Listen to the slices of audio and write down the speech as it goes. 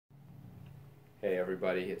Hey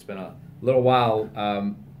everybody, it's been a little while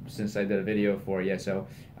since I did a video for you, so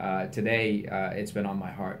today it's been on my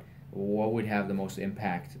heart. What would have the most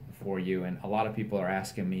impact for you? And a lot of people are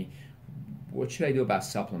asking me, what should I do about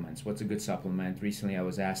supplements? What's a good supplement? Recently I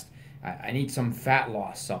was asked, I need some fat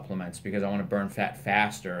loss supplements because I want to burn fat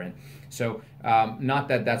faster. And so, not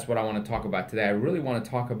that that's what I want to talk about today. I really want to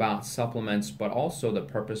talk about supplements, but also the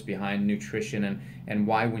purpose behind nutrition and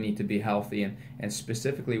why we need to be healthy. And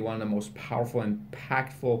specifically, one of the most powerful,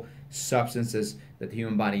 impactful substances that the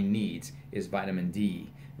human body needs is vitamin D.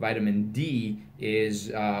 Vitamin D is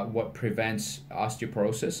what prevents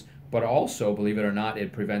osteoporosis, but also, believe it or not,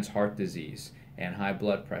 it prevents heart disease and high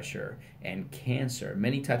blood pressure and cancer.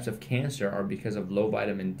 Many types of cancer are because of low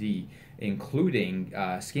vitamin D, including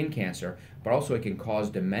skin cancer, but also it can cause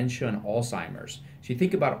dementia and Alzheimer's. So you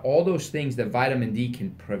think about all those things that vitamin D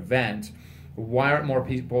can prevent. Why aren't more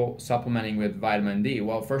people supplementing with vitamin D?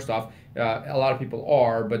 Well, first off, a lot of people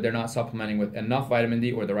are, but they're not supplementing with enough vitamin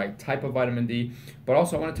D or the right type of vitamin D. But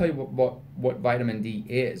also, I want to tell you what vitamin D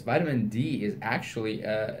is. Vitamin D is actually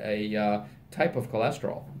a type of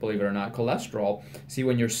cholesterol, believe it or not. Cholesterol, see,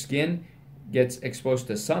 when your skin gets exposed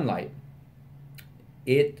to sunlight,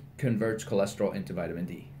 it converts cholesterol into vitamin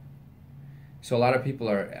D. So a lot of people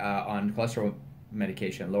are on cholesterol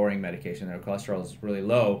medication, lowering medication, their cholesterol is really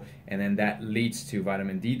low, and then that leads to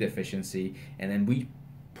vitamin D deficiency, and then we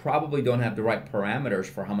probably don't have the right parameters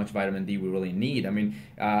for how much vitamin D we really need. I mean,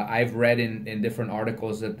 I've read in different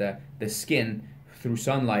articles that the skin, through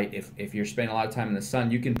sunlight, if you're spending a lot of time in the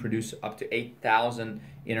sun, you can produce up to 8,000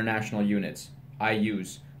 international units,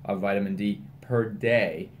 IUs, of vitamin D per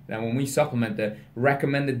day. Now, when we supplement, the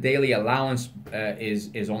recommended daily allowance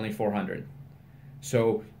is only 400.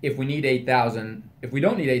 So if we need 8,000, if we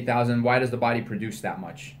don't need 8,000, why does the body produce that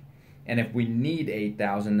much? And if we need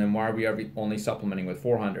 8,000, then why are we only supplementing with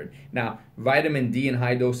 400? Now, vitamin D in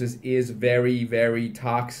high doses is very, very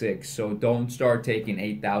toxic. So don't start taking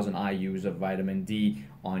 8,000 IUs of vitamin D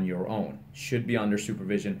on your own. Should be under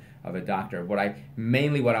supervision of a doctor. What I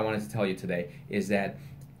wanted to tell you today is that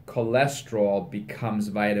cholesterol becomes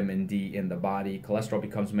vitamin D in the body. Cholesterol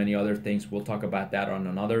becomes many other things. We'll talk about that on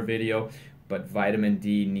another video. But vitamin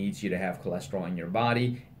D needs you to have cholesterol in your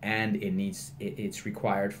body, and it's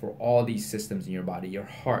required for all these systems in your body: your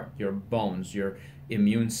heart, your bones, your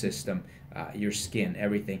immune system, your skin,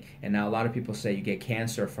 everything. And now a lot of people say you get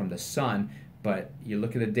cancer from the sun, but you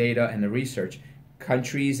look at the data and the research.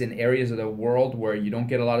 Countries and areas of the world where you don't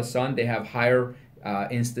get a lot of sun, they have higher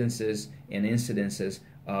instances and incidences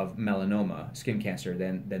of melanoma, skin cancer,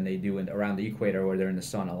 than they do around the equator where they're in the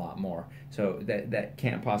sun a lot more. So that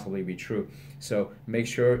can't possibly be true. So make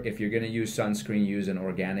sure if you're going to use sunscreen, use an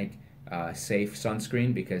organic, safe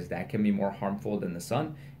sunscreen, because that can be more harmful than the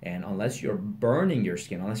sun. And unless you're burning your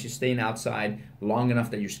skin, unless you're staying outside long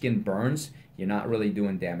enough that your skin burns, you're not really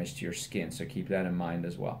doing damage to your skin. So keep that in mind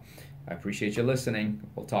as well. I appreciate you listening.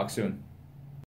 We'll talk soon.